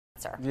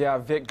Sir. Yeah,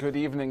 Vic, good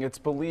evening. It's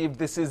believed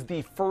this is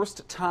the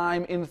first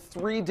time in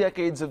 3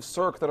 decades of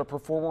Cirque that a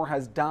performer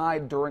has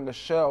died during a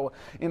show.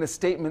 In a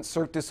statement,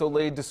 Cirque du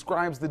Soleil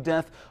describes the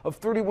death of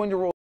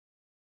 31-year-old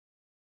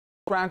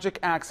tragic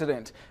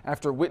accident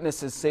after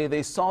witnesses say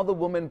they saw the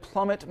woman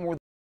plummet more.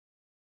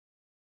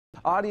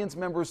 Audience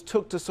members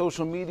took to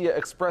social media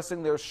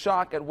expressing their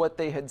shock at what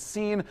they had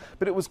seen,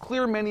 but it was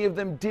clear many of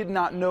them did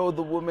not know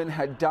the woman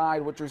had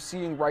died. What you're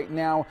seeing right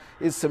now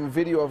is some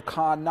video of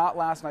Ka, not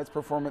last night's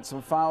performance,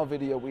 some file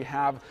video we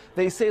have.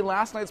 They say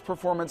last night's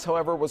performance,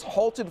 however, was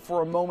halted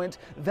for a moment,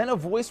 then a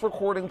voice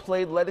recording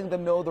played letting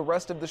them know the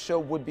rest of the show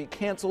would be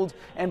canceled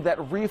and that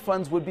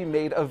refunds would be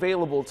made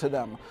available to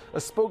them. A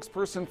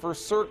spokesperson for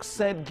Cirque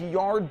said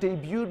Grande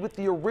debuted with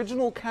the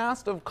original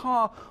cast of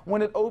Ka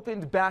when it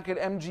opened back at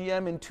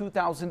MGM in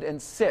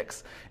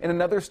 2006. In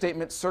another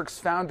statement, Cirque's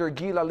founder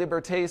Guy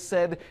Laliberté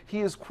said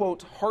he is,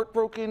 quote,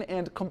 heartbroken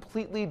and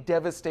completely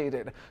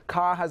devastated.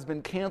 Ka has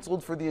been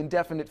canceled for the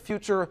indefinite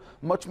future.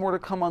 Much more to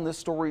come on this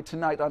story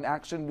tonight on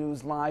Action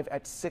News Live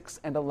at 6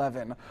 and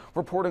 11.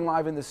 Reporting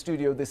live in the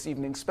studio this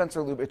evening,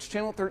 Spencer Lubitsch,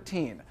 Channel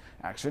 13,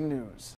 Action News.